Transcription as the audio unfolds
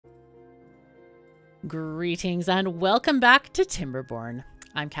Greetings and welcome back to Timberborn.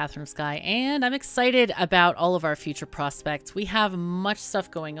 I'm KatherineOfSky and I'm excited about all of our future prospects. We have much stuff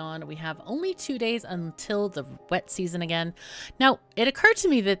going on. We have only 2 days until the wet season again. Now, it occurred to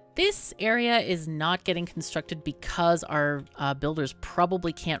me that this area is not getting constructed because our builders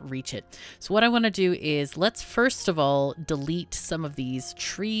probably can't reach it. So what I want to do is let's first of all delete some of these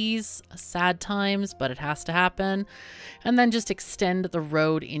trees. Sad times, but it has to happen. And then just extend the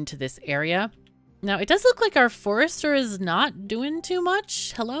road into this area. Now, it does look like our forester is not doing too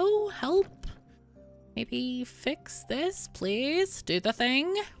much. Hello? Help? Maybe fix this, please? Do the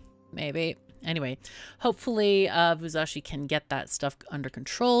thing? Maybe. Anyway, hopefully Vuzashi can get that stuff under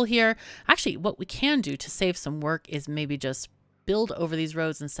control here. Actually, what we can do to save some work is maybe just build over these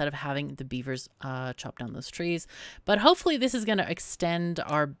roads instead of having the beavers chop down those trees. But hopefully this is going to extend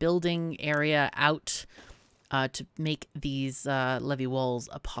our building area out to make these levee walls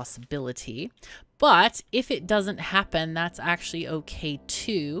a possibility. But if it doesn't happen, that's actually okay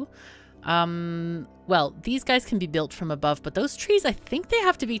too. Well, these guys can be built from above, but those trees, I think they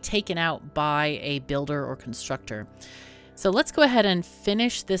have to be taken out by a builder or constructor. So let's go ahead and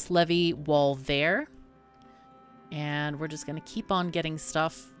finish this levee wall there. And we're just going to keep on getting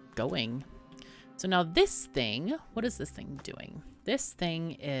stuff going. So now this thing, what is this thing doing? This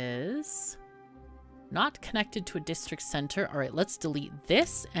thing is not connected to a district center. All right, let's delete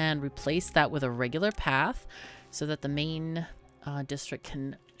this and replace that with a regular path so that the main district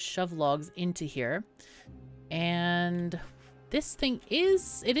can shove logs into here. And this thing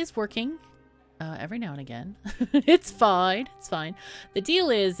is working every now and again. It's fine. It's fine. The deal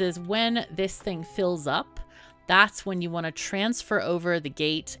is when this thing fills up, that's when you want to transfer over the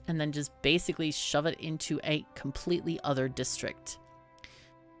gate and then just basically shove it into a completely other district.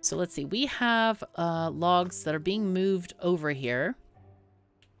 So let's see, we have logs that are being moved over here.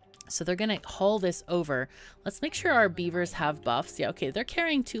 So they're going to haul this over. Let's make sure our beavers have buffs. Yeah, okay, they're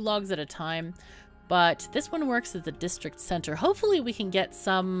carrying 2 logs at a time, but this one works at the district center. Hopefully we can get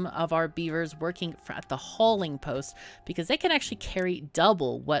some of our beavers working at the hauling post because they can actually carry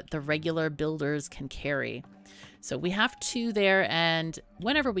double what the regular builders can carry. So we have 2 there, and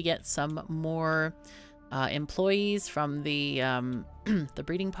whenever we get some more employees from the the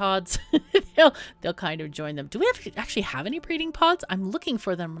breeding pods, they'll kind of join them. Do we actually have any breeding pods? I'm looking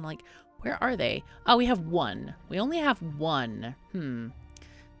for them. I'm like, where are they? Oh, we have 1. We only have 1.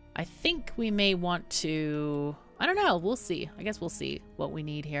 I think we may want to, I don't know. We'll see. I guess we'll see what we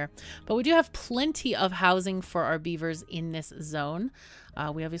need here. But we do have plenty of housing for our beavers in this zone.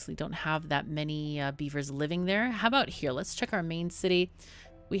 We obviously don't have that many beavers living there. How about here? Let's check our main city.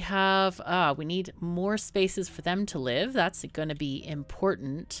 We have, we need more spaces for them to live. That's going to be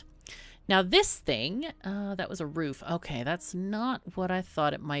important. Now this thing, that was a roof. Okay, that's not what I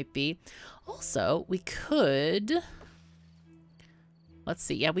thought it might be. Also, we could, let's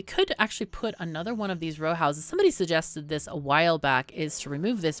see. Yeah, we could actually put another one of these row houses. Somebody suggested this a while back, is to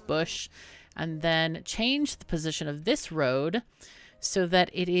remove this bush and then change the position of this road so that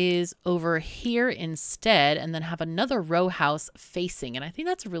it is over here instead, and then have another row house facing. And I think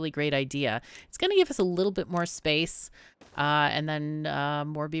that's a really great idea. It's going to give us a little bit more space, and then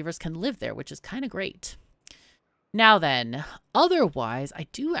more beavers can live there, which is kind of great. Now then, otherwise, I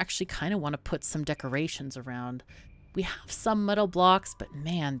do actually kind of want to put some decorations around. We have some metal blocks, but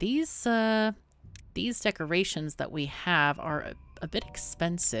man, these decorations that we have are a bit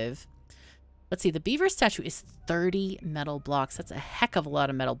expensive. Let's see, the beaver statue is 30 metal blocks. That's a heck of a lot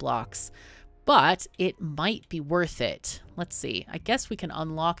of metal blocks, but it might be worth it. Let's see. I guess we can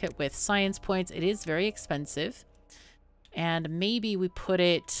unlock it with science points. It is very expensive. And maybe we put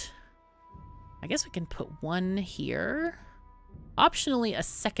it, I guess we can put 1 here. Optionally a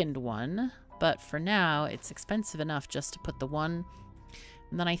second one, but for now it's expensive enough just to put the 1.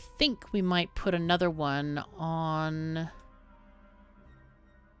 And then I think we might put another one on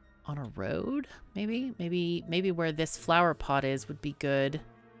a road, maybe where this flower pot is would be good.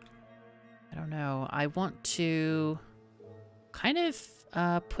 I don't know. I want to kind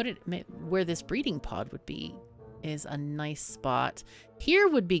of put it where this breeding pod would be is a nice spot. Here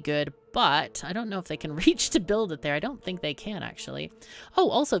would be good, but I don't know if they can reach to build it there. I don't think they can actually. Oh,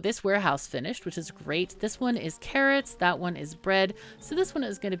 also this warehouse finished, which is great. This one is carrots, that one is bread. So this one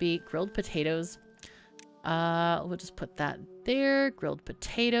is going to be grilled potatoes. We'll just put that there. Grilled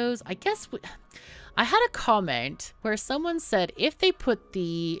potatoes. I guess I had a comment where someone said if they put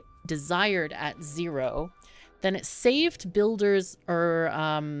the desired at 0, then it saved builders or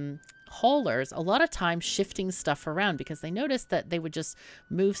haulers a lot of time shifting stuff around because they noticed that they would just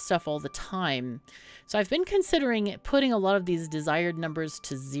move stuff all the time. So I've been considering putting a lot of these desired numbers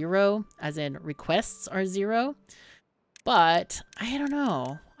to 0, as in requests are 0. But I don't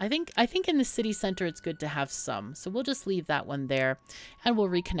know. I think in the city center it's good to have some. So we'll just leave that one there, and we'll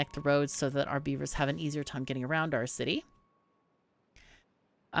reconnect the roads so that our beavers have an easier time getting around our city.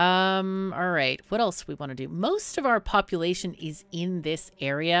 All right. What else we want to do? Most of our population is in this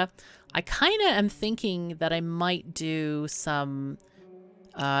area. I kind of am thinking that I might do some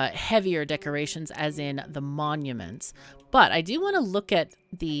heavier decorations, as in the monuments. But I do want to look at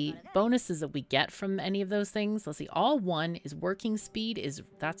the bonuses that we get from any of those things. Let's see. All 1 is working speed.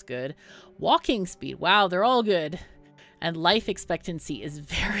 That's good. Walking speed. Wow, they're all good. And life expectancy is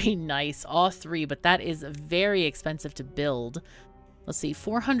very nice. All 3, but that is very expensive to build. Let's see,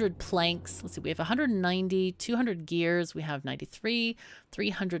 400 planks. Let's see, we have 190, 200 gears. We have 93,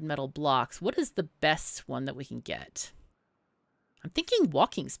 300 metal blocks. What is the best one that we can get? I'm thinking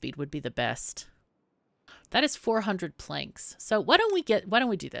walking speed would be the best. That is 400 planks. So why don't we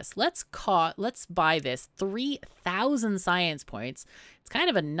do this? Let's buy this 3,000 science points. It's kind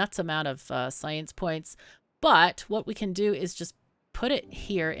of a nuts amount of science points, but what we can do is just put it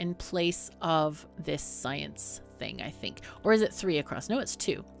here in place of this science thing, I think. Or is it 3 across? No, it's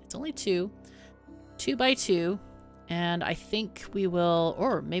 2. It's only 2. 2 by 2. And I think we will,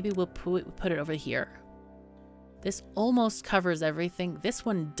 or maybe we'll put it over here. This almost covers everything. This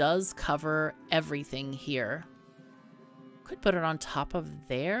one does cover everything here. Could put it on top of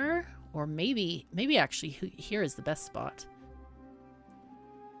there, or maybe actually here is the best spot.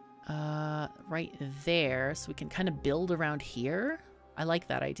 Right there, so we can kind of build around here. I like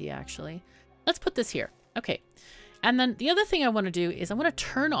that idea, actually. Let's put this here. Okay. And then the other thing I want to do is I want to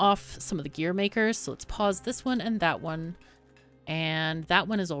turn off some of the gear makers. So let's pause this one and that one. And that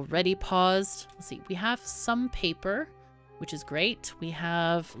one is already paused. Let's see. We have some paper, which is great. We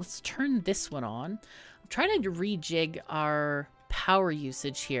have, let's turn this one on. I'm trying to rejig our power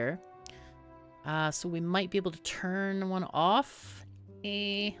usage here. So we might be able to turn one off.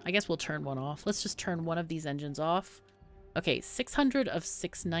 I guess we'll turn one off. Let's just turn one of these engines off. Okay, 600 of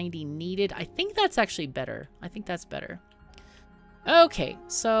 690 needed. I think that's actually better. I think that's better. Okay,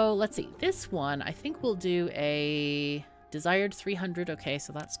 so let's see. This one, I think we'll do a desired 300. Okay,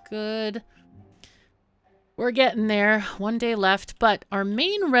 so that's good. We're getting there. 1 day left, but our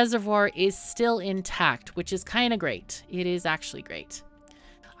main reservoir is still intact, which is kind of great. It is actually great.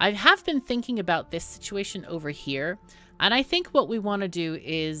 I have been thinking about this situation over here. And I think what we want to do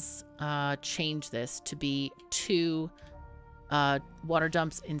is change this to be 2 water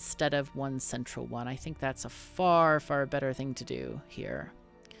dumps instead of 1 central one. I think that's a far, far better thing to do here.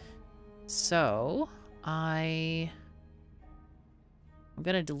 So I'm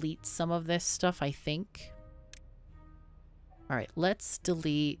going to delete some of this stuff, I think. All right, let's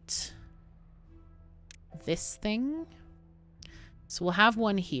delete this thing. So we'll have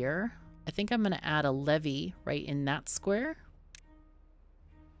one here. I think I'm going to add a levee right in that square.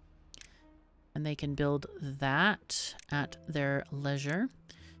 And they can build that at their leisure.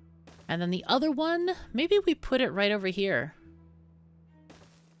 And then the other one, maybe we put it right over here.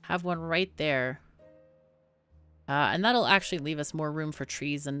 Have one right there. And that'll actually leave us more room for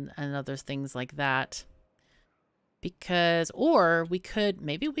trees and other things like that. Because, or we could,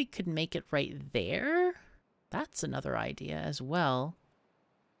 maybe we could make it right there. That's another idea as well.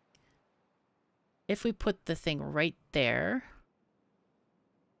 If we put the thing right there,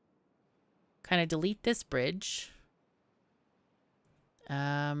 kind of delete this bridge.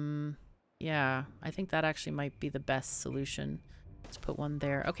 Yeah, I think that actually might be the best solution. Let's put one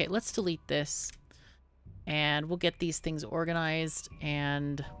there. Okay, let's delete this. And we'll get these things organized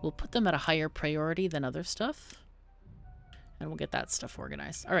and we'll put them at a higher priority than other stuff. And we'll get that stuff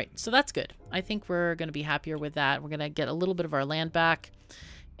organized. All right, so that's good. I think we're going to be happier with that. We're going to get a little bit of our land back.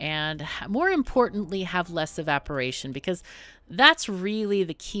 And more importantly, have less evaporation, because that's really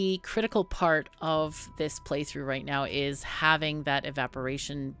the key critical part of this playthrough right now, is having that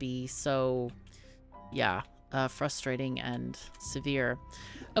evaporation be so, yeah, frustrating and severe.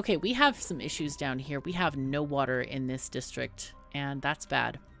 Okay, we have some issues down here. We have no water in this district, and that's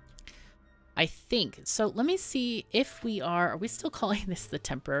bad. I think. So let me see if we are we still calling this the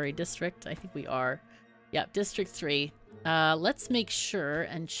temporary district? I think we are. Yep, District 3. Let's make sure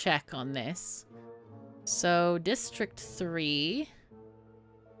and check on this. So District 3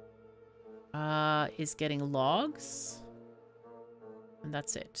 is getting logs. And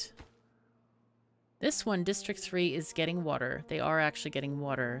that's it. This one, District 3, is getting water. They are actually getting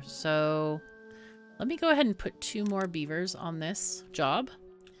water. So let me go ahead and put 2 more beavers on this job.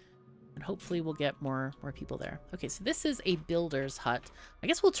 And hopefully we'll get more people there. Okay, so this is a builder's hut. I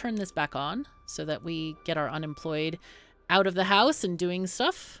guess we'll turn this back on so that we get our unemployed out of the house and doing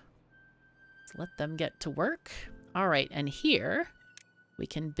stuff. Let's let them get to work. All right, and here we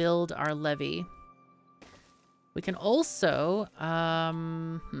can build our levee. We can also, I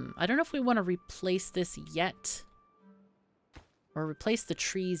don't know if we want to replace this yet. Or replace the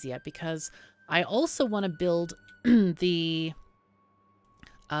trees yet, because I also want to build the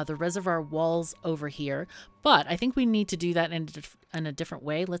reservoir walls over here. But I think we need to do that in a different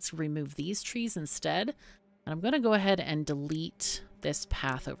way. Let's remove these trees instead. And I'm going to go ahead and delete this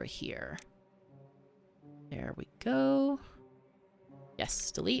path over here. There we go.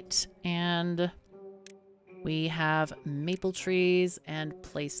 Yes, delete. And we have maple trees and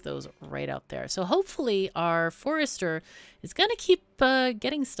place those right out there. So hopefully our forester is going to keep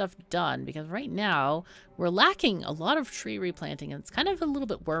getting stuff done, because right now we're lacking a lot of tree replanting and it's kind of a little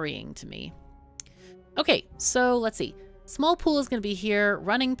bit worrying to me. Okay, so let's see. Small pool is going to be here,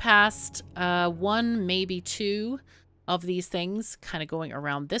 running past one, maybe two of these things, kind of going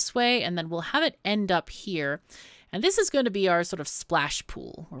around this way, and then we'll have it end up here. And this is going to be our sort of splash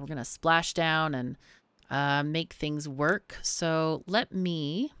pool, where we're going to splash down and make things work. So I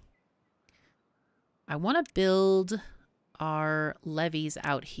want to build our levees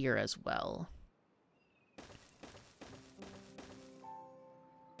out here as well.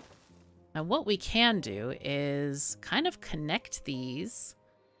 Now what we can do is kind of connect these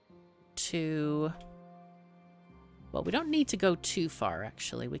to, well, we don't need to go too far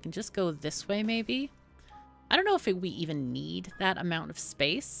actually. We can just go this way maybe. I don't know if we even need that amount of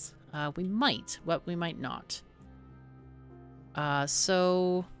space. We might, but we might not.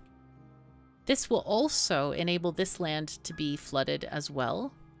 So this will also enable this land to be flooded as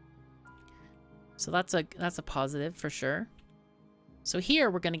well. So that's a positive for sure. So here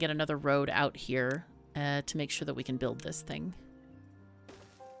we're going to get another road out here to make sure that we can build this thing.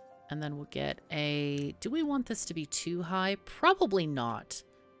 And then we'll get a... Do we want this to be too high? Probably not.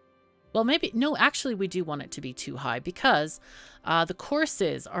 Well, maybe... No, actually we do want it to be too high because the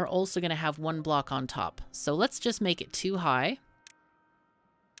courses are also going to have one block on top. So let's just make it too high.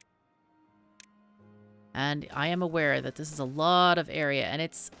 And I am aware that this is a lot of area, and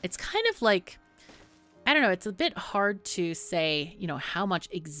it's kind of like... I don't know, it's a bit hard to say, you know, how much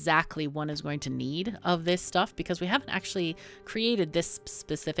exactly one is going to need of this stuff because we haven't actually created this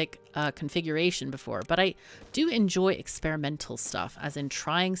specific configuration before. But I do enjoy experimental stuff, as in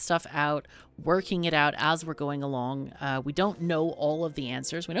trying stuff out, working it out as we're going along. We don't know all of the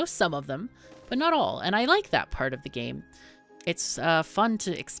answers. We know some of them, but not all. And I like that part of the game. It's fun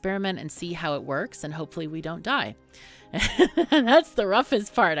to experiment and see how it works, and hopefully we don't die. That's the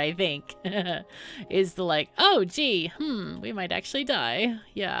roughest part, I think, is the like, oh, gee, we might actually die.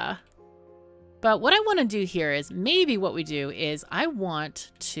 Yeah. But what I want to do here is maybe what we do is I think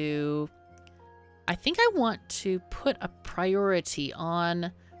I want to put a priority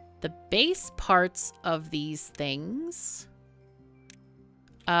on the base parts of these things.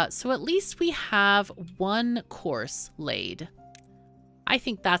 So at least we have one course laid. I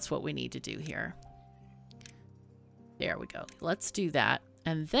think that's what we need to do here. There we go. Let's do that.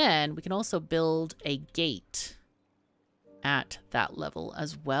 And then we can also build a gate at that level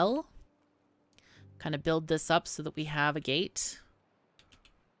as well. Kind of build this up so that we have a gate.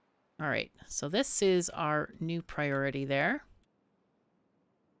 All right. So this is our new priority there.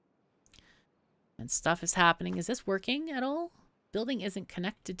 And stuff is happening. Is this working at all? Building isn't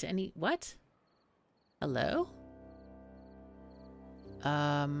connected to any... What? Hello?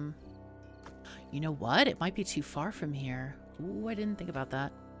 You know what? It might be too far from here. Ooh, I didn't think about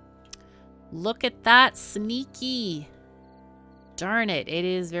that. Look at that. Sneaky. Darn it. It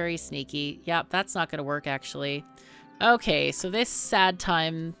is very sneaky. Yep, that's not going to work, actually. Okay, so this sad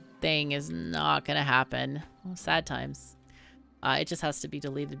time thing is not going to happen. Well, sad times. It just has to be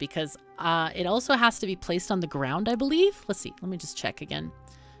deleted because it also has to be placed on the ground, I believe. Let's see. Let me just check again.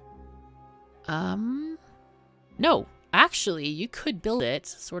 No. Actually, you could build it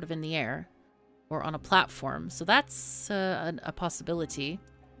sort of in the air. Or on a platform. So that's a possibility.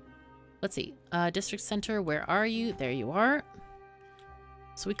 Let's see. District Center, where are you? There you are.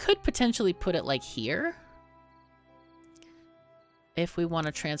 So we could potentially put it like here. If we want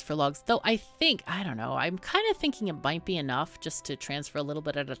to transfer logs. Though I think, I don't know. I'm kind of thinking it might be enough just to transfer a little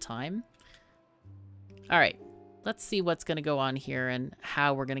bit at a time. Alright. Let's see what's going to go on here and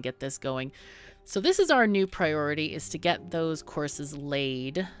how we're going to get this going. So this is our new priority, is to get those courses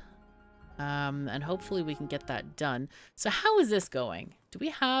laid. And hopefully we can get that done. So how is this going?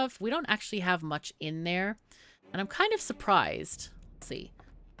 We don't actually have much in there. And I'm kind of surprised. Let's see.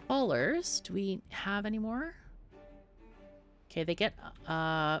 haulers. Do we have any more? Okay, they get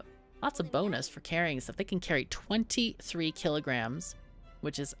lots of bonus for carrying stuff. They can carry 23 kilograms,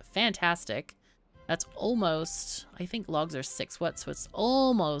 which is fantastic. That's almost, I think logs are 6 what, so it's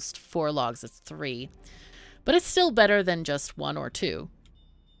almost 4 logs. It's 3. But it's still better than just 1 or 2.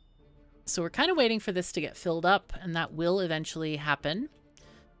 So we're kind of waiting for this to get filled up, and that will eventually happen.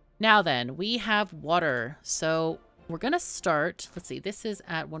 Now then, we have water. So we're going to start, let's see, this is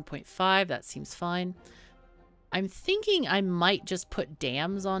at 1.5. That seems fine. I'm thinking I might just put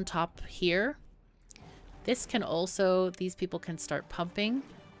dams on top here. This can also, these people can start pumping,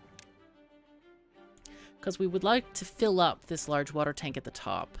 because we would like to fill up this large water tank at the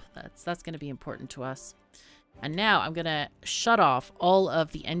top. That's going to be important to us. And now I'm going to shut off all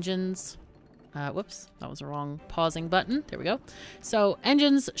of the engines. Whoops, that was the wrong pausing button. There we go. So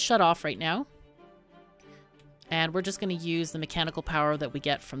engines shut off right now. And we're just going to use the mechanical power that we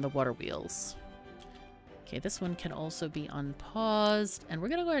get from the water wheels. Okay, this one can also be unpaused. And we're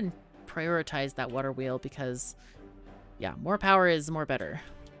going to go ahead and prioritize that water wheel because, yeah, more power is more better.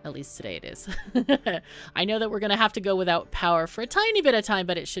 At least today it is. I know that we're going to have to go without power for a tiny bit of time,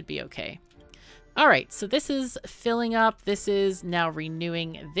 but it should be okay. All right, so this is filling up. This is now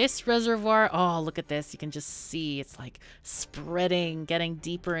renewing this reservoir. Oh, look at this. You can just see it's like spreading, getting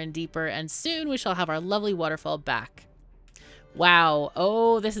deeper and deeper, and soon we shall have our lovely waterfall back. Wow.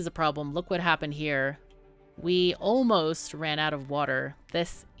 Oh, this is a problem. Look what happened here. We almost ran out of water.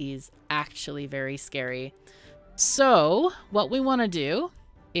 This is actually very scary. So what we want to do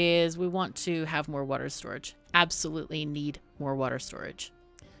is we want to have more water storage. Absolutely need more water storage.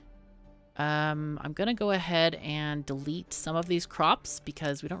 I'm going to go ahead and delete some of these crops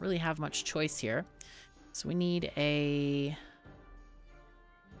because we don't really have much choice here. So we need a...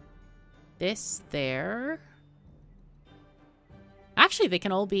 this there. Actually, they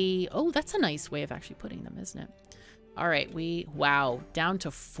can all be... oh, that's a nice way of actually putting them, isn't it? All right, wow, down to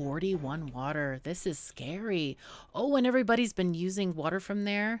 41 water. This is scary. Oh, and everybody's been using water from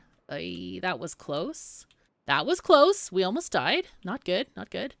there. That was close. That was close. We almost died. Not good, not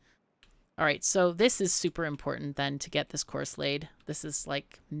good. All right, so this is super important then to get this course laid. This is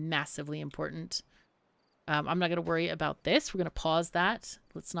like massively important. I'm not going to worry about this. We're going to pause that.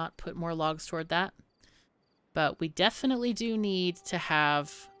 Let's not put more logs toward that. But we definitely do need to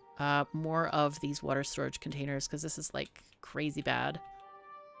have more of these water storage containers because this is like crazy bad.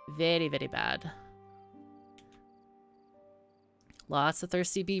 Very, very bad. Lots of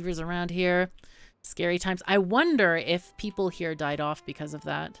thirsty beavers around here. Scary times. I wonder if people here died off because of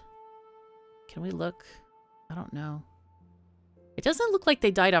that. Can we look? I don't know. It doesn't look like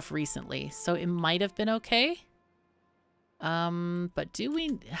they died off recently, so it might have been okay. But do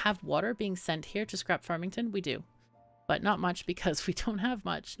we have water being sent here to Scrap Farmington? We do. But not much because we don't have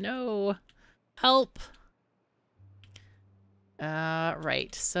much. No. Help.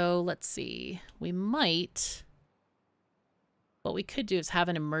 Right. So let's see. We might... what we could do is have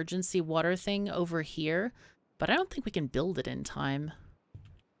an emergency water thing over here, but I don't think we can build it in time.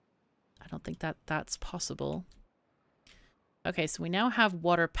 I don't think that that's possible. Okay, so we now have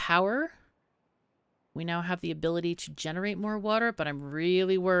water power. We now have the ability to generate more water, but I'm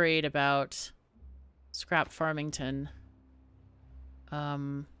really worried about Scrap Farmington. How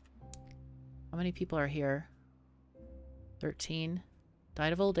many people are here? 13.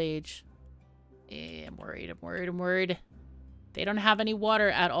 Died of old age. I'm worried. They don't have any water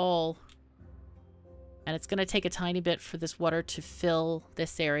at all. And it's going to take a tiny bit for this water to fill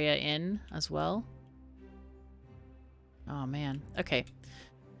this area in as well. Oh, man. Okay.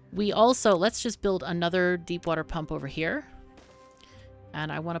 We also, let's just build another deep water pump over here.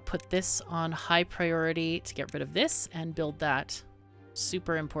 And I want to put this on high priority to get rid of this and build that.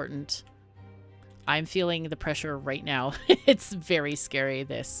 Super important. I'm feeling the pressure right now. It's very scary,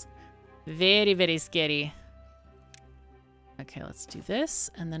 this. Very, very scary. Okay, let's do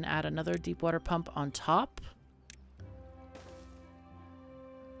this and then add another deep water pump on top.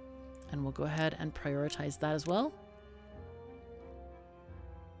 And we'll go ahead and prioritize that as well.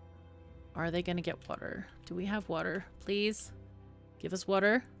 Are they going to get water? Do we have water? Please give us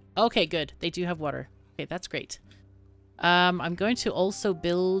water. Okay, good. They do have water. Okay, that's great. I'm going to also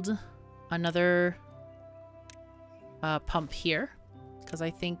build another pump here because I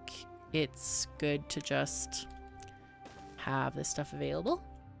think it's good to just have this stuff available.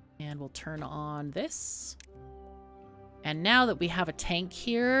 And we'll turn on this. And now that we have a tank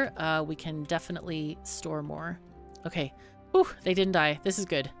here, we can definitely store more. Okay. Whew, they didn't die. This is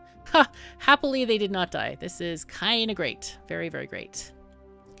good. Ha! Happily, they did not die. This is kind of great. Very, very great.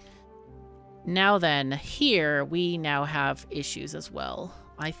 Now then, here we now have issues as well.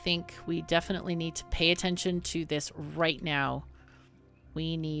 I think we definitely need to pay attention to this right now.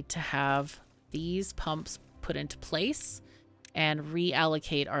 We need to have these pumps put into place and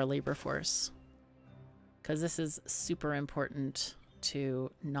reallocate our labor force. Because this is super important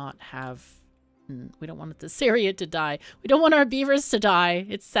to not have... We don't want this area to die. We don't want our beavers to die.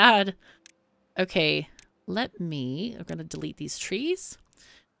 It's sad. Okay, I'm going to delete these trees.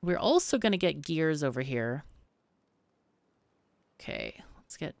 We're also going to get gears over here. Okay,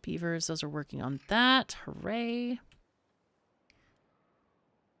 let's get beavers. Those are working on that. Hooray.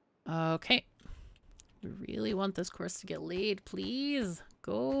 Okay. We really want this course to get laid. Please,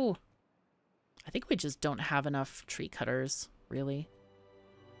 go. I think we just don't have enough tree cutters, really.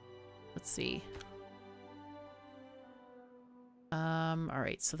 Let's see.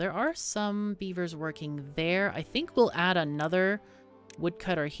 Alright, so there are some beavers working there. I think we'll add another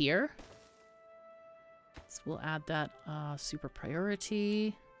woodcutter here. So we'll add that super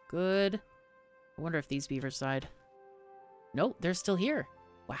priority. Good. I wonder if these beavers died. Nope, they're still here.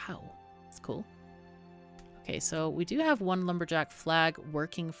 Wow, that's cool. Okay, so we do have one lumberjack flag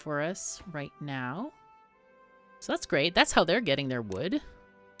working for us right now. So that's great. That's how they're getting their wood.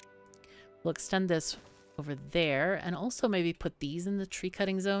 We'll extend this over there and also maybe put these in the tree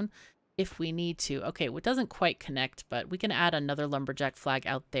cutting zone if we need to. Okay, well, it doesn't quite connect, but we can add another lumberjack flag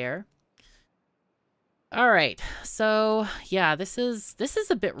out there. All right, so yeah, this is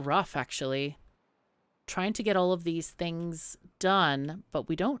a bit rough actually. Trying to get all of these things done, but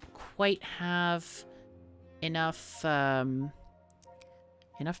we don't quite have enough enough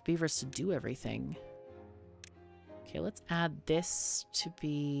beavers to do everything. Okay, let's add this to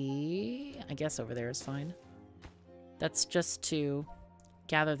be, I guess over there is fine. That's just to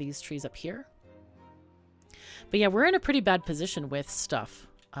gather these trees up here. But yeah, we're in a pretty bad position with stuff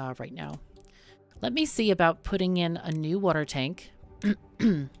right now. Let me see about putting in a new water tank.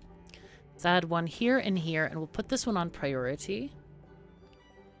 Let's add one here and here, and we'll put this one on priority.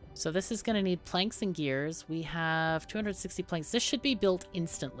 So this is going to need planks and gears. We have 260 planks. This should be built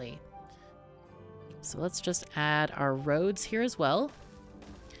instantly. So let's just add our roads here as well.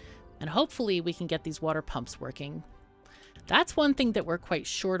 And hopefully we can get these water pumps working. That's one thing that we're quite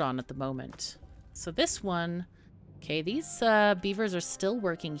short on at the moment. So this one, okay, these beavers are still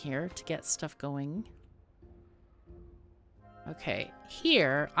working here to get stuff going. Okay,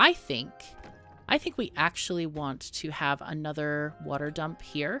 here, I think we actually want to have another water dump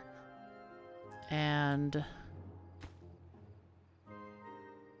here. And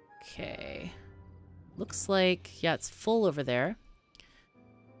okay. Looks like, yeah, it's full over there.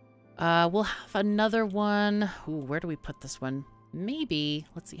 We'll have another one. Ooh, where do we put this one? Maybe,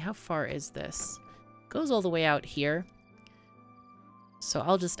 let's see, how far is this? Goes all the way out here. So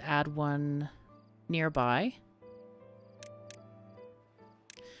I'll just add one nearby.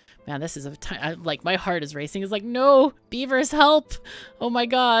 Man, this is like, my heart is racing. It's like, no, beavers, help! Oh my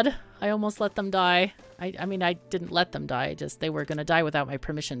god, I almost let them die. I mean, I didn't let them die, just they were gonna die without my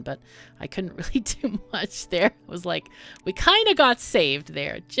permission, but I couldn't really do much there. It was like, we kind of got saved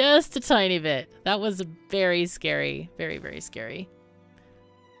there, just a tiny bit. That was very scary, very, very scary.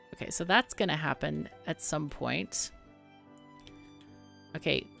 Okay, so that's gonna happen at some point.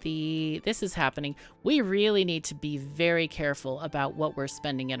 Okay, this is happening. We really need to be very careful about what we're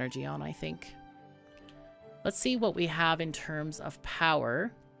spending energy on, I think. Let's see what we have in terms of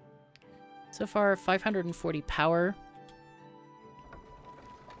power. So far, 540 power.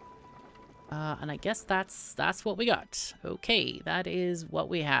 And I guess that's what we got. Okay, that is what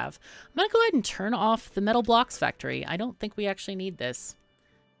we have. I'm going to go ahead and turn off the metal blocks factory. I don't think we actually need this.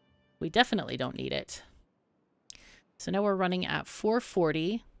 We definitely don't need it. So now we're running at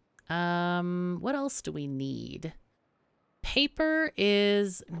 440. What else do we need? Paper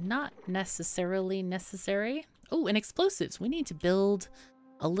is not necessarily necessary. Oh, and explosives. We need to build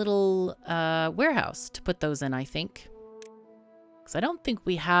a little warehouse to put those in, I think. Because I don't think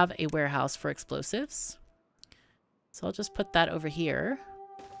we have a warehouse for explosives. So I'll just put that over here.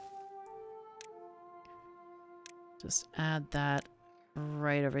 Just add that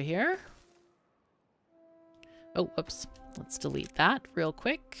right over here. Oh, whoops. Let's delete that real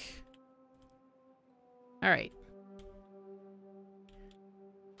quick. All right.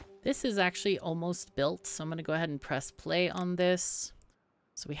 This is actually almost built, so I'm going to go ahead and press play on this.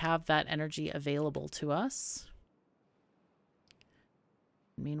 So we have that energy available to us.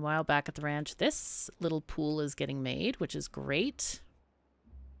 Meanwhile, back at the ranch, this little pool is getting made, which is great.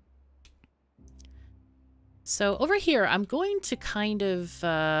 So over here, I'm going to kind of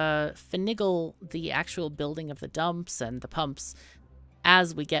finagle the actual building of the dumps and the pumps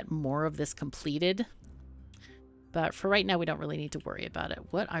as we get more of this completed. But for right now, we don't really need to worry about it.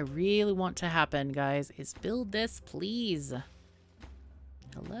 What I really want to happen, guys, is build this, please.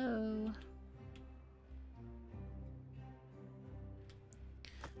 Hello.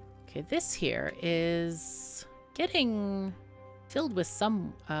 Okay, this here is getting filled with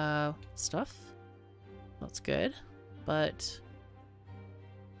some stuff. That's good, but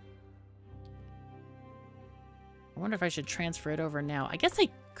I wonder if I should transfer it over now. I guess I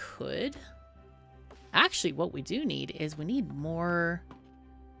could. Actually, what we do need is we need more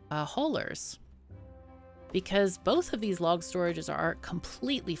haulers, because both of these log storages are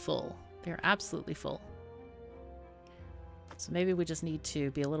completely full. They're absolutely full. So maybe we just need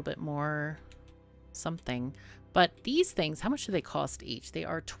to be a little bit more something. But these things, how much do they cost each? They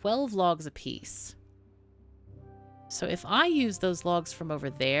are 12 logs a piece. So if I use those logs from over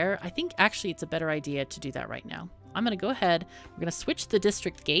there, I think actually it's a better idea to do that right now. I'm going to go ahead. We're going to switch the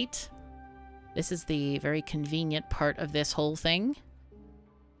district gate. This is the very convenient part of this whole thing.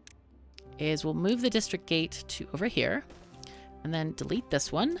 Is we'll move the district gate to over here. And then delete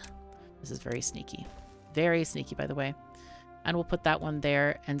this one. This is very sneaky. Very sneaky, by the way. And we'll put that one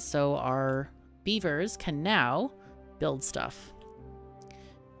there. And so our beavers can now build stuff.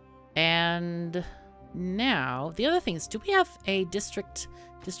 And now, the other thing is, do we have a district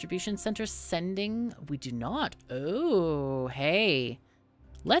distribution center sending? We do not. Oh, hey.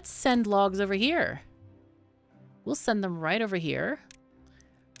 Let's send logs over here. We'll send them right over here.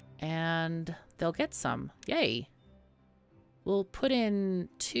 And they'll get some. Yay. We'll put in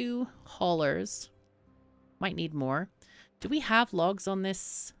 2 haulers. Might need more. Do we have logs on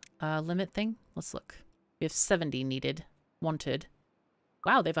this limit thing? Let's look. We have 70 needed. Wanted.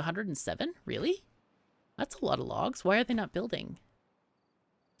 Wow, they have 107? Really? That's a lot of logs. Why are they not building?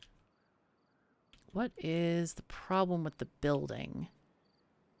 What is the problem with the building?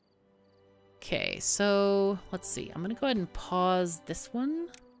 Okay, so let's see. I'm going to go ahead and pause this one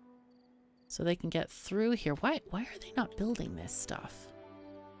so they can get through here. Why are they not building this stuff?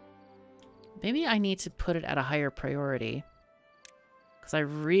 Maybe I need to put it at a higher priority, because I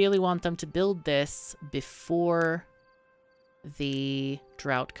really want them to build this before the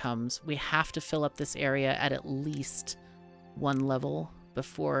drought comes. We have to fill up this area at least 1 level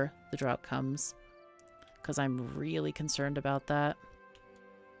before the drought comes, because I'm really concerned about that.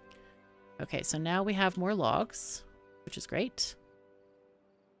 Okay, so now we have more logs, which is great.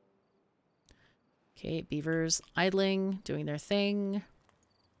 Okay, beavers idling, doing their thing.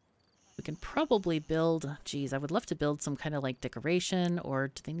 We can probably build, geez, I would love to build some kind of like decoration, or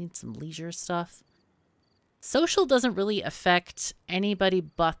do they need some leisure stuff? Social doesn't really affect anybody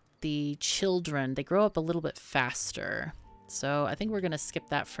but the children. They grow up a little bit faster. So I think we're going to skip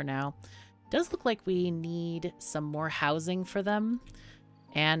that for now. It does look like we need some more housing for them.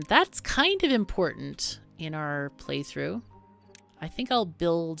 And that's kind of important in our playthrough. I think I'll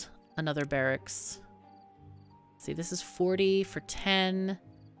build another barracks. See, this is 40 for 10.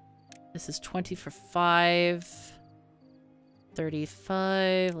 This is 20 for 5.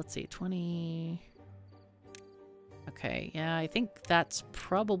 35. Let's see, 20. Okay, yeah, I think that's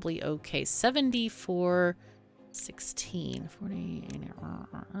probably okay. 70 for 16. 40.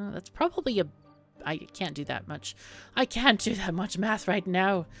 That's probably a... I can't do that much. I can't do that much math right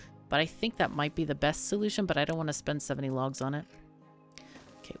now. But I think that might be the best solution, but I don't want to spend 70 logs on it.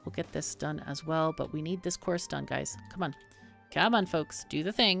 Okay, we'll get this done as well, but we need this course done, guys. Come on. Come on, folks. Do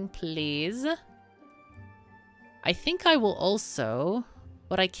the thing, please. I think I will also...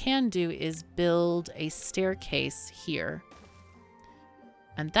 What I can do is build a staircase here.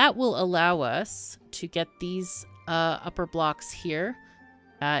 And that will allow us to get these upper blocks here.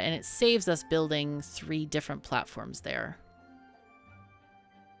 And it saves us building 3 different platforms there.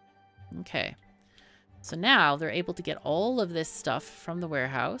 Okay. So now they're able to get all of this stuff from the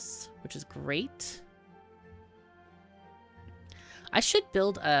warehouse, which is great. I should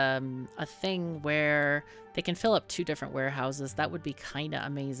build a thing where they can fill up 2 different warehouses. That would be kind of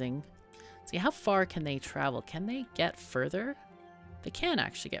amazing. See, how far can they travel? Can they get further? They can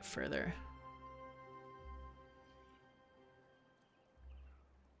actually get further.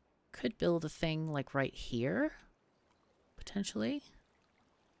 Could build a thing like right here, potentially.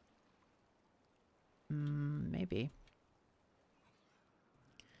 Maybe.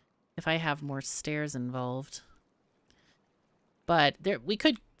 If I have more stairs involved. But there, we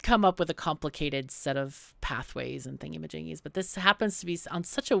could come up with a complicated set of pathways and thingy-majingies, but this happens to be on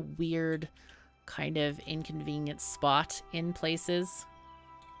such a weird, kind of inconvenient spot in places.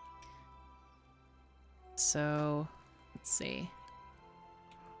 So, let's see.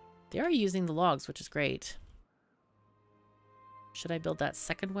 They are using the logs, which is great. Should I build that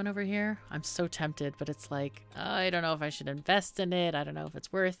second one over here? I'm so tempted, but it's like, I don't know if I should invest in it. I don't know if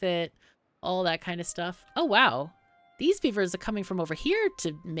it's worth it. All that kind of stuff. Oh, wow. These beavers are coming from over here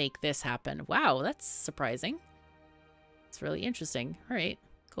to make this happen. Wow, that's surprising. It's really interesting. All right,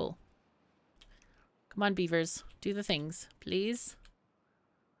 cool. Come on, beavers. Do the things, please.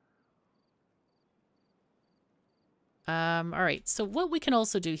 All right, so what we can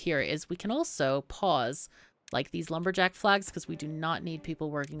also do here is we can also pause like these lumberjack flags because we do not need people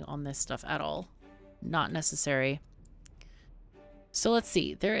working on this stuff at all. Not necessary. So let's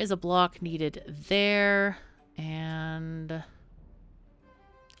see. There is a block needed there. And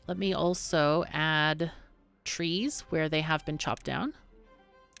let me also add trees where they have been chopped down.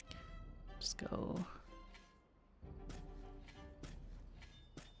 Just go.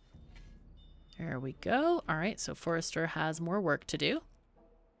 There we go. All right, so Forester has more work to do.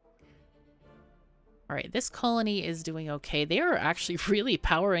 All right, this colony is doing okay. They are actually really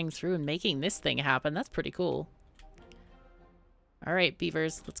powering through and making this thing happen. That's pretty cool. All right,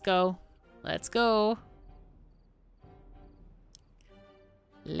 beavers, let's go. Let's go.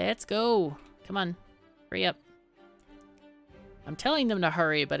 Let's go. Come on, hurry up. I'm telling them to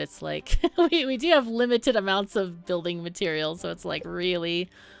hurry, but it's like, we do have limited amounts of building materials, so it's like really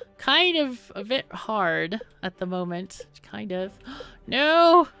kind of a bit hard at the moment. Kind of.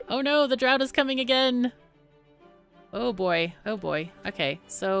 No! Oh no, the drought is coming again. Oh boy. Oh boy. Okay,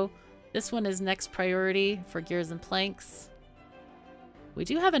 so this one is next priority for gears and planks. We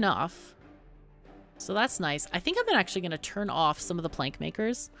do have enough. So that's nice. I think I'm actually going to turn off some of the plank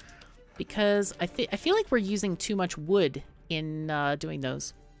makers because I feel like we're using too much wood in doing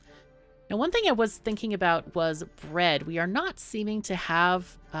those. Now, one thing I was thinking about was bread. We are not seeming to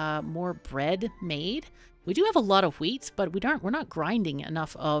have more bread made. We do have a lot of wheat, but we're not grinding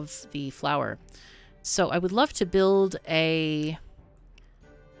enough of the flour. So I would love to build a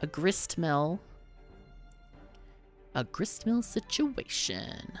grist mill. A grist mill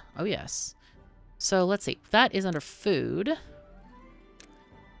situation. Oh, yes. So let's see. That is under food.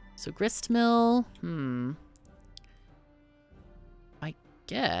 So grist mill. I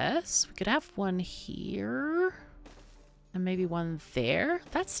guess we could have one here. And maybe one there.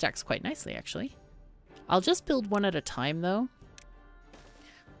 That stacks quite nicely, actually. I'll just build one at a time, though.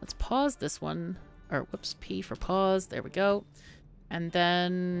 Let's pause this one. Or, whoops, P for pause. There we go. And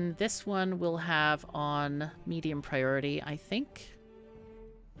then this one we'll have on medium priority, I think.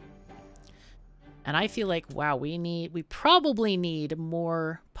 And I feel like, wow, we probably need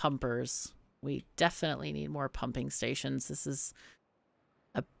more pumpers. We definitely need more pumping stations. This is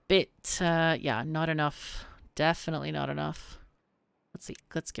a bit, yeah, not enough. Definitely not enough. Let's see.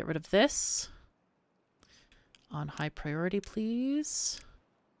 Let's get rid of this. On high priority, please.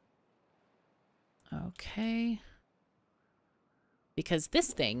 Okay. Because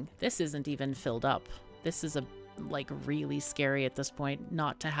this isn't even filled up. This is like really scary at this point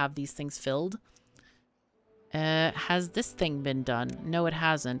not to have these things filled. Has this thing been done? No, it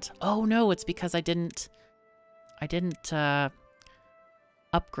hasn't. Oh no, it's because I didn't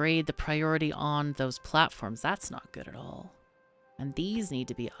upgrade the priority on those platforms. That's not good at all. And these need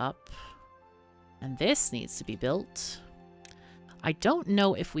to be up. And this needs to be built. I don't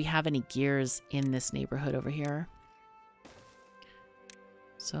know if we have any gears in this neighborhood over here.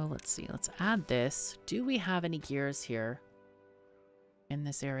 So let's see. Let's add this. Do we have any gears here in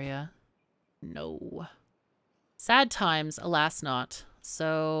this area? No. Sad times, alas not.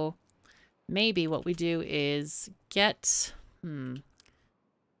 So maybe what we do is get... I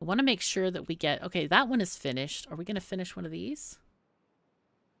want to make sure that we get... Okay, that one is finished. Are we going to finish one of these?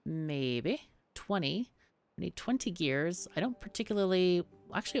 Maybe. 20. We need 20 gears. I don't particularly...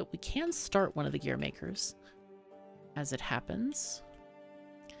 Actually, we can start one of the gear makers as it happens.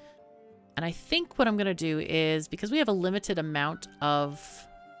 And I think what I'm going to do is, because we have a limited amount of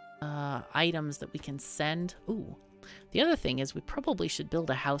items that we can send... Ooh. The other thing is we probably should build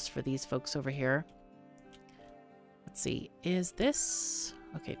a house for these folks over here. Let's see. Is this...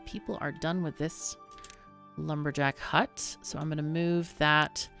 Okay, people are done with this lumberjack hut. So I'm going to move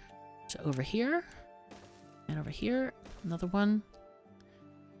that to over here. And over here. Another one.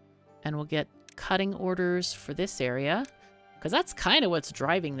 And we'll get cutting orders for this area. Because that's kind of what's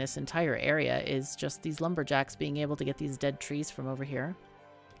driving this entire area, is just these lumberjacks being able to get these dead trees from over here.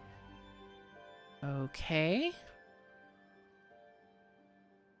 Okay.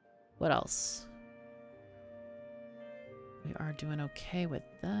 What else? We are doing okay with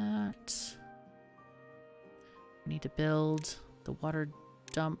that. We need to build the water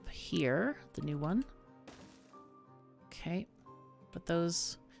dump here, the new one. Okay. Put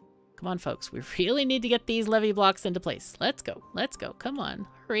those Come on, folks. We really need to get these levee blocks into place. Let's go. Let's go. Come on.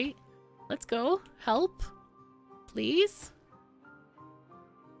 Hurry. Let's go. Help. Please.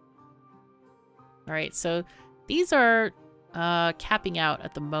 All right, so these are capping out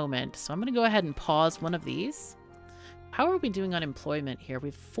at the moment. So I'm going to go ahead and pause one of these. How are we doing on employment here? We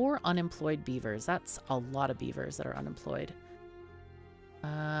have 4 unemployed beavers. That's a lot of beavers that are unemployed.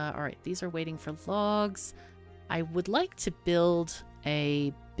 All right, these are waiting for logs. I would like to build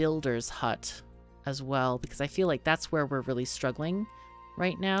a builder's hut as well, because I feel like that's where we're really struggling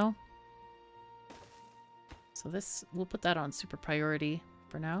right now. So this, we'll put that on super priority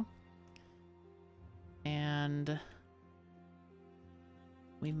for now. And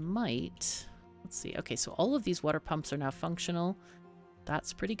we might, let's see. Okay, so all of these water pumps are now functional.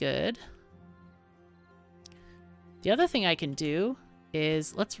 That's pretty good. The other thing I can do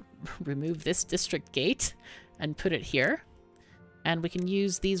is let's remove this district gate and put it here. And we can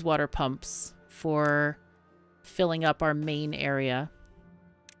use these water pumps for filling up our main area.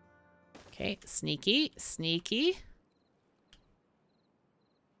 Okay, sneaky, sneaky.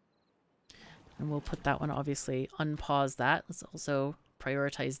 And we'll put that one, obviously, unpause that. Let's also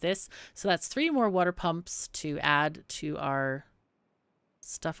prioritize this. So that's 3 more water pumps to add to our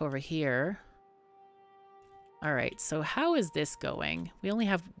stuff over here. All right, so how is this going? We only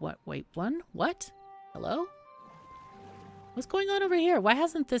have, what, wait, 1? What? Hello? What's going on over here? Why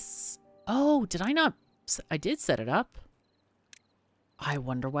hasn't this... Oh, did I not... I did set it up. I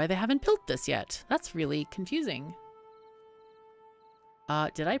wonder why they haven't built this yet. That's really confusing.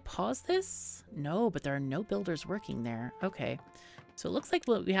 Did I pause this? No, but there are no builders working there. Okay. So it looks like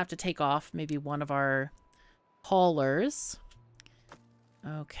we have to take off maybe one of our haulers.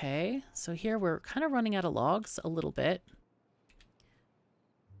 Okay. So here we're kind of running out of logs a little bit.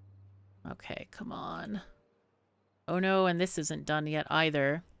 Okay, come on. Oh no, and this isn't done yet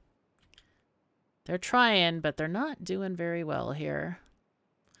either. They're trying, but they're not doing very well here.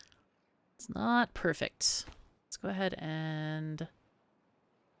 It's not perfect. Let's go ahead and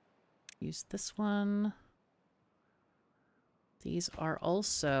use this one. These are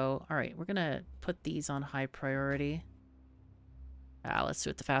also... All right, we're going to put these on high priority. Let's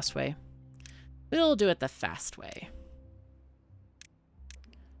do it the fast way. We'll do it the fast way.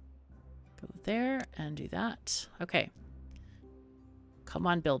 Go there and do that. Okay. Come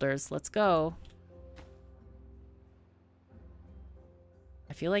on, builders. Let's go.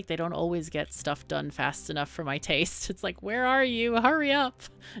 I feel like they don't always get stuff done fast enough for my taste. It's like, where are you? Hurry up.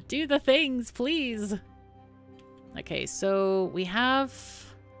 Do the things, please. Okay, so we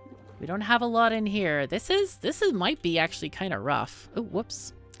don't have a lot in here. This might be actually kind of rough. Oh,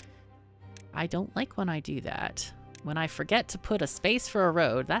 whoops. I don't like when I do that. When I forget to put a space for a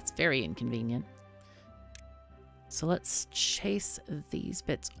road, that's very inconvenient. So let's chase these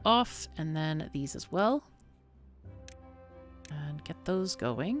bits off and then these as well. And get those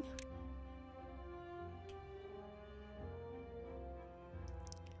going.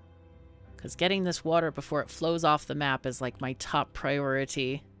 Because getting this water before it flows off the map is like my top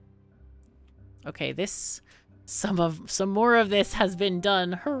priority. Okay, some more of this has been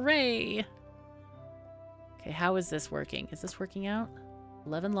done. Hooray! Okay, how is this working? Is this working out?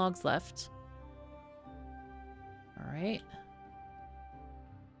 11 logs left. All right.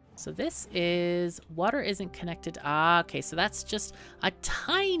 So this is, water isn't connected. Okay, so that's just a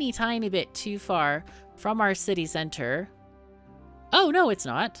tiny, tiny bit too far from our city center. Oh, no, it's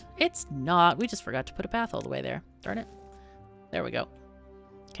not. It's not. We just forgot to put a path all the way there. Darn it. There we go.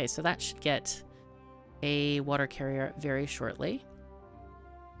 Okay, so that should get a water carrier very shortly.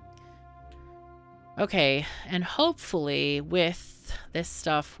 Okay, and hopefully with this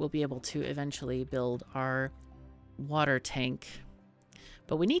stuff, we'll be able to eventually build our water tank.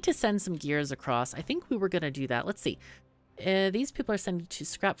 But we need to send some gears across. I think we were going to do that. Let's see. These people are sending to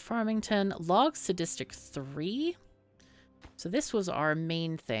Scrap Farmington. Logs to District 3. So this was our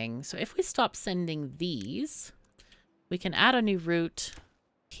main thing. So if we stop sending these, we can add a new route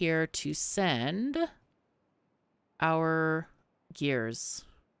here to send our gears.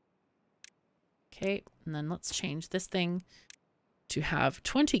 Okay, and then let's change this thing to have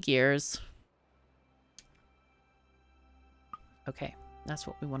 20 gears. Okay. That's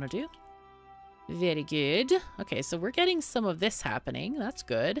what we want to do. Very good. Okay, so we're getting some of this happening. That's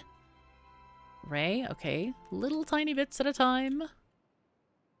good. Ray, okay. Little tiny bits at a time.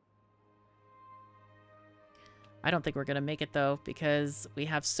 I don't think we're going to make it, though, because we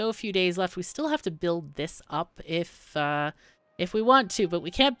have so few days left. We still have to build this up if we want to, but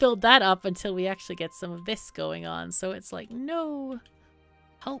we can't build that up until we actually get some of this going on. So it's like, no.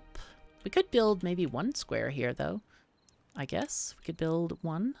 Help. We could build maybe 1 square here, though. I guess we could build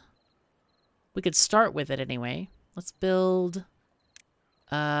 1. We could start with it anyway. Let's build...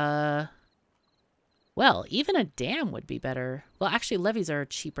 well, even a dam would be better. Well, actually, levees are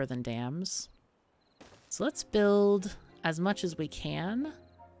cheaper than dams. So let's build as much as we can.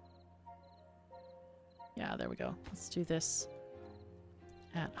 Yeah, there we go. Let's do this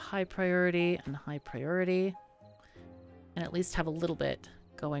at high priority and high priority. And at least have a little bit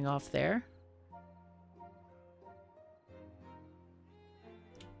going off there.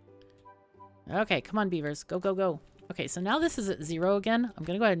 Okay, come on, beavers. Go, go, go. Okay, so now this is at 0 again. I'm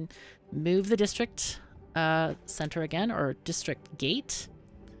going to go ahead and move the district center again, or district gate.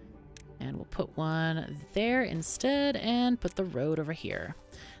 And we'll put one there instead and put the road over here.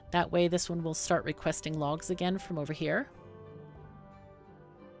 That way this one will start requesting logs again from over here.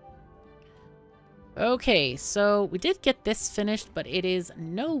 Okay, so we did get this finished, but it is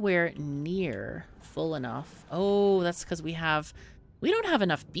nowhere near full enough. Oh, that's because we don't have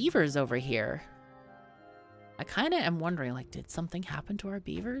enough beavers over here. I kind of am wondering, like, did something happen to our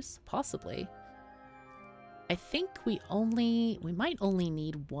beavers? Possibly. I think we might only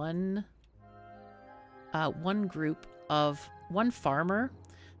need one group of one farmer,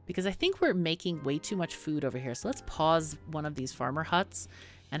 because I think we're making way too much food over here. So let's pause one of these farmer huts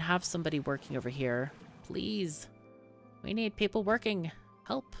and have somebody working over here. Please. We need people working.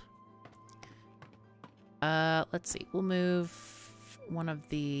 Help. Let's see. We'll move one of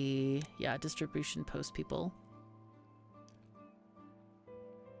the, distribution post people.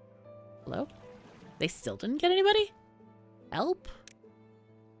 Hello? They still didn't get anybody? Help?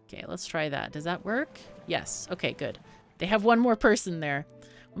 Okay, let's try that. Does that work? Yes. Okay, good. They have one more person there.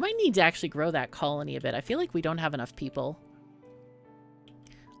 We might need to actually grow that colony a bit. I feel like we don't have enough people.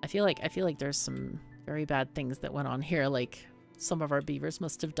 I feel like there's some very bad things that went on here. Like, some of our beavers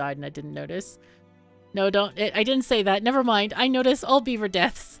must have died and I didn't notice. No, I didn't say that. Never mind. I noticed all beaver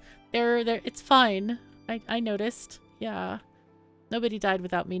deaths. It's fine. I noticed. Yeah. Nobody died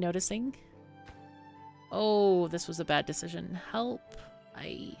without me noticing. Oh, this was a bad decision. Help.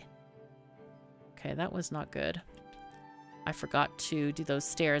 Okay, that was not good. I forgot to do those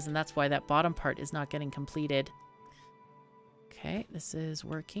stairs, and that's why that bottom part is not getting completed. Okay, this is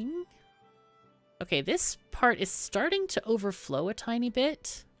working. Okay, this part is starting to overflow a tiny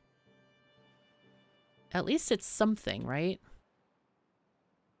bit. At least it's something, right?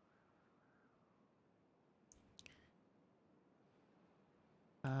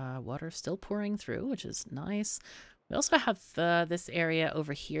 Water still pouring through, which is nice. We also have this area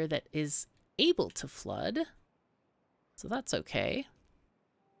over here that is able to flood. So that's okay.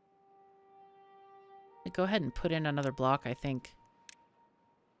 Go ahead and put in another block, I think.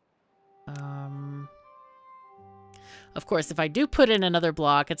 Of course, if I do put in another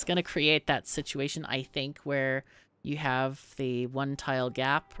block, it's going to create that situation, I think, where you have the one tile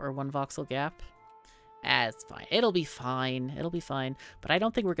gap or one voxel gap. It's fine. It'll be fine. It'll be fine. But I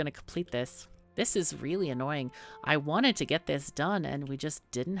don't think we're going to complete this. This is really annoying. I wanted to get this done, and we just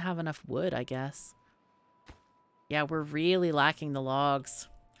didn't have enough wood, I guess. Yeah, we're really lacking the logs.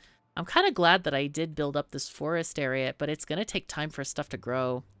 I'm kind of glad that I did build up this forest area, but it's going to take time for stuff to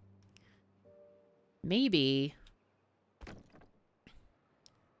grow. Maybe...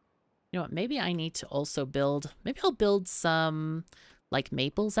 You know what? Maybe I need to also build... Maybe I'll build some, like,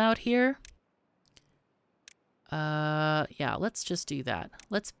 maples out here. Yeah, let's just do that.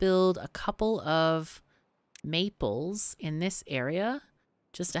 Let's build a couple of maples in this area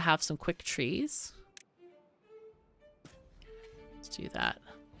just to have some quick trees. Let's do that.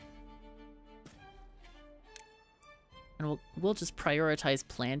 And we'll just prioritize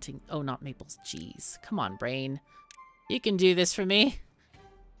planting. Oh, not maples. Jeez. Come on, brain. You can do this for me.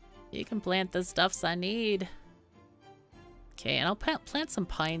 You can plant the stuffs I need. Okay, and I'll plant some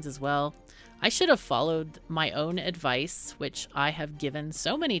pines as well. I should have followed my own advice, which I have given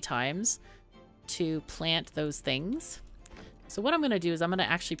so many times, to plant those things. So what I'm going to do is I'm going to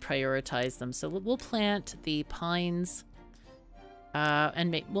actually prioritize them. So we'll plant the pines,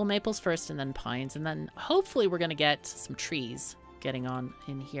 and we'll maples first and then pines. And then hopefully we're going to get some trees getting on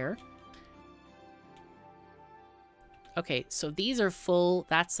in here. Okay, so these are full.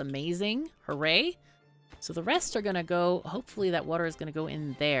 That's amazing. Hooray. So the rest are going to go, hopefully that water is going to go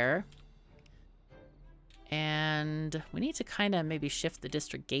in there. And we need to kind of maybe shift the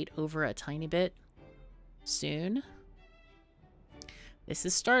district gate over a tiny bit soon. This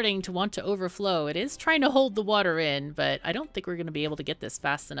is starting to want to overflow. It is trying to hold the water in, but I don't think we're going to be able to get this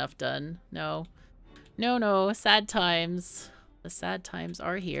fast enough done. No. No, no. Sad times. The sad times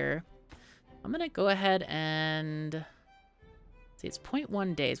are here. I'm going to go ahead and... See, it's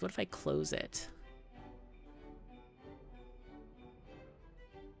 0.1 days. What if I close it?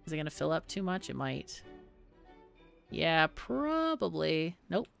 Is it going to fill up too much? It might. Yeah, probably.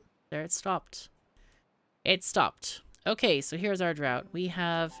 Nope. There, it stopped. It stopped. Okay, so here's our drought. We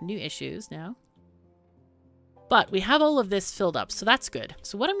have new issues now. But we have all of this filled up, so that's good.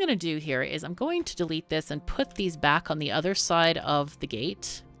 So what I'm going to do here is I'm going to delete this and put these back on the other side of the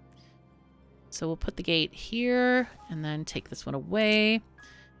gate. So we'll put the gate here and then take this one away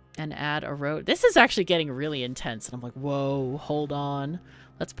and add a road. This is actually getting really intense. And I'm like, whoa, hold on.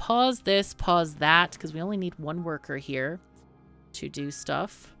 Let's pause this, pause that, because we only need one worker here to do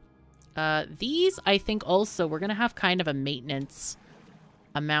stuff. These, I think also, we're going to have kind of a maintenance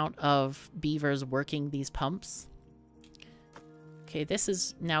amount of beavers working these pumps. Okay, this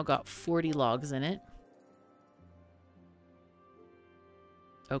has now got 40 logs in it.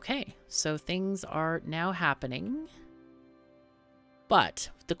 Okay, so things are now happening. But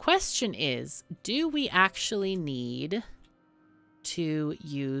the question is, do we actually need to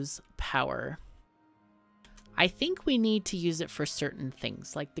use power? I think we need to use it for certain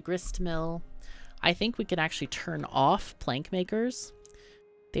things, like the grist mill. I think we can actually turn off plank makers.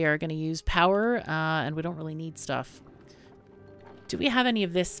 They are going to use power, and we don't really need stuff. Do we have any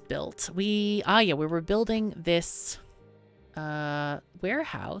of this built? Yeah, we were building this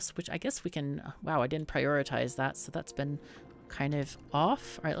warehouse, which I guess we can... Wow, I didn't prioritize that, so that's been kind of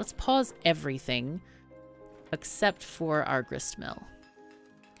off. All right, let's pause everything except for our grist mill.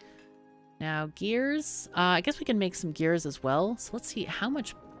 Now, gears. I guess we can make some gears as well. So let's see how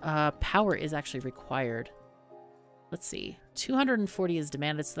much power is actually required. Let's see. 240 is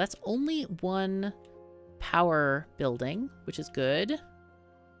demanded, so that's only one power building, which is good.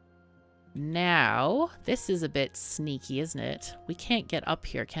 Now, this is a bit sneaky, isn't it? We can't get up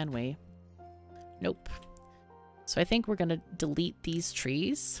here, can we? Nope. So I think we're going to delete these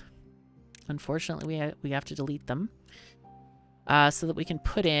trees. Unfortunately, we have to delete them. So that we can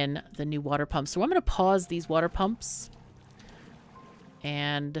put in the new water pumps. So I'm going to pause these water pumps.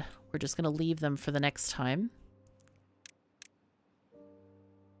 And we're just going to leave them for the next time.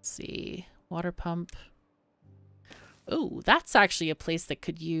 Let's see. Water pump. Oh, that's actually a place that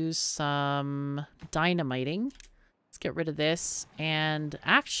could use some dynamiting. Let's get rid of this. And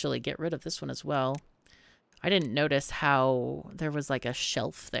actually get rid of this one as well. I didn't notice how there was like a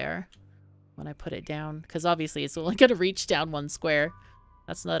shelf there when I put it down, because obviously it's only going to reach down one square.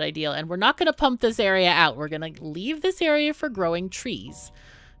 That's not ideal. And we're not going to pump this area out. We're going to leave this area for growing trees,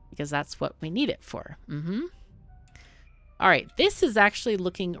 because that's what we need it for. All right, this is actually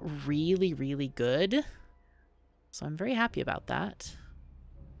looking really, really good. So I'm very happy about that.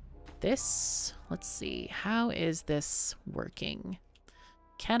 This, let's see, how is this working?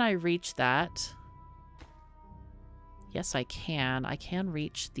 Can I reach that? Yes, I can. I can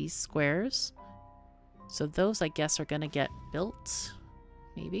reach these squares. So those, I guess, are going to get built.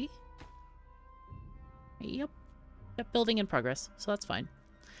 Maybe. Yep. Yep, building in progress. So that's fine.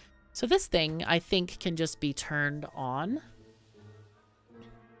 So this thing, I think, can just be turned on.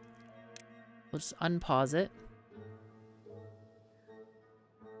 We'll just unpause it.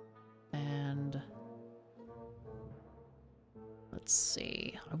 And let's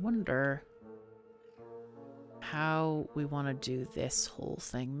see. I wonder how we want to do this whole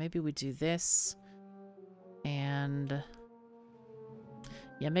thing. Maybe we do this, and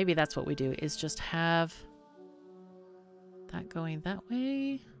yeah, maybe that's what we do, is just have that going that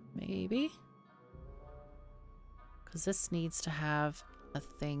way, maybe, because this needs to have a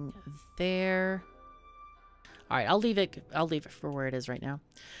thing there. All right, I'll leave it for where it is right now.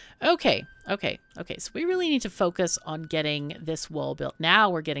 Okay. So we really need to focus on getting this wall built. Now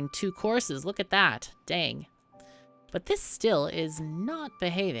we're getting 2 courses. Look at that. Dang. But this still is not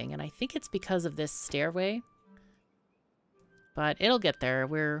behaving, and I think it's because of this stairway. But it'll get there.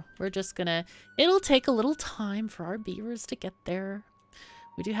 We're just gonna... It'll take a little time for our beavers to get there.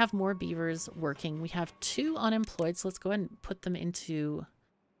 We do have more beavers working. We have 2 unemployed, so let's go ahead and put them into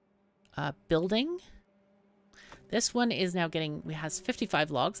building. This one is now getting... has 55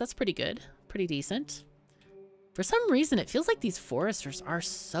 logs. That's pretty good. Pretty decent. For some reason, it feels like these foresters are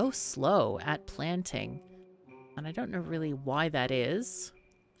so slow at planting. And I don't know really why that is,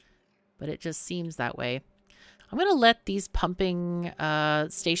 but it just seems that way. I'm going to let these pumping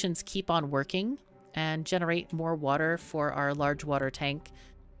stations keep on working and generate more water for our large water tank,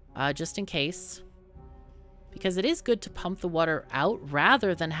 just in case. Because it is good to pump the water out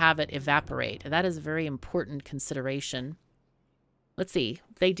rather than have it evaporate. That is a very important consideration. Let's see.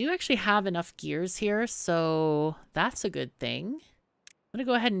 They do actually have enough gears here, so that's a good thing. I'm going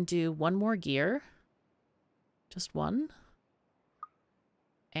to go ahead and do one more gear. Just one.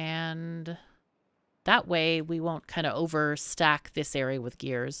 And That way we won't kind of overstack this area with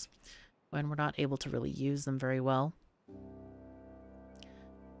gears when we're not able to really use them very well.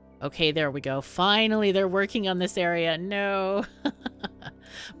 Okay, there we go. Finally, they're working on this area. No.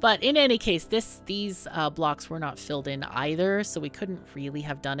 But in any case, these blocks were not filled in either, so we couldn't really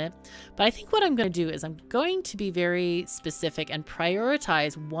have done it. But I think what I'm going to do is I'm going to be very specific and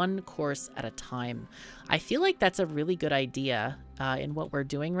prioritize one course at a time. I feel like that's a really good idea in what we're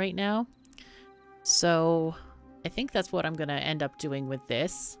doing right now. So I think that's what I'm going to end up doing with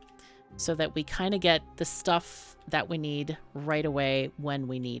this, so that we kind of get the stuff that we need right away when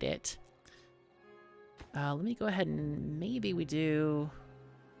we need it. Let me go ahead and maybe we do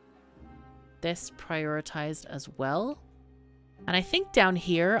this prioritized as well. And I think down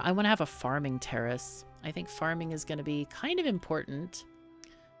here, I want to have a farming terrace. I think farming is going to be kind of important.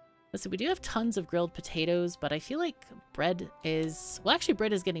 Let's see, we do have tons of grilled potatoes, but I feel like bread is... Well, actually,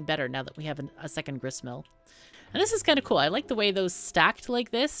 bread is getting better now that we have a second grist mill. And this is kind of cool. I like the way those stacked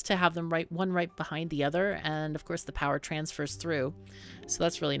like this, to have them one right behind the other. And, of course, the power transfers through. So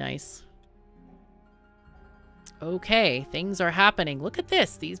that's really nice. Okay, things are happening. Look at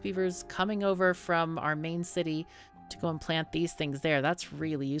this. These beavers coming over from our main city to go and plant these things there. That's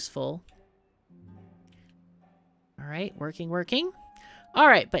really useful. All right, working. All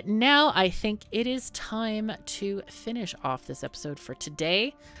right, but now I think it is time to finish off this episode for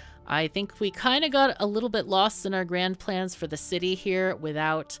today. I think we kind of got a little bit lost in our grand plans for the city here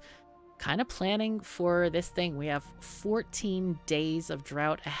without kind of planning for this thing. We have 14 days of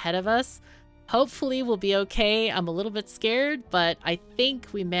drought ahead of us. Hopefully we'll be okay. I'm a little bit scared, but I think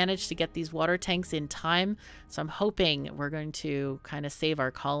we managed to get these water tanks in time. So I'm hoping we're going to kind of save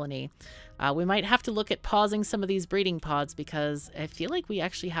our colony. We might have to look at pausing some of these breeding pods because I feel like we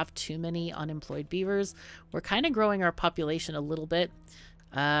actually have too many unemployed beavers. We're kind of growing our population a little bit.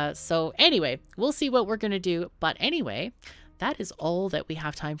 So anyway, we'll see what we're going to do. But anyway, that is all that we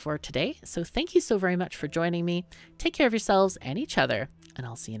have time for today. So thank you so very much for joining me. Take care of yourselves and each other, and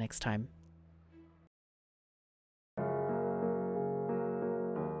I'll see you next time.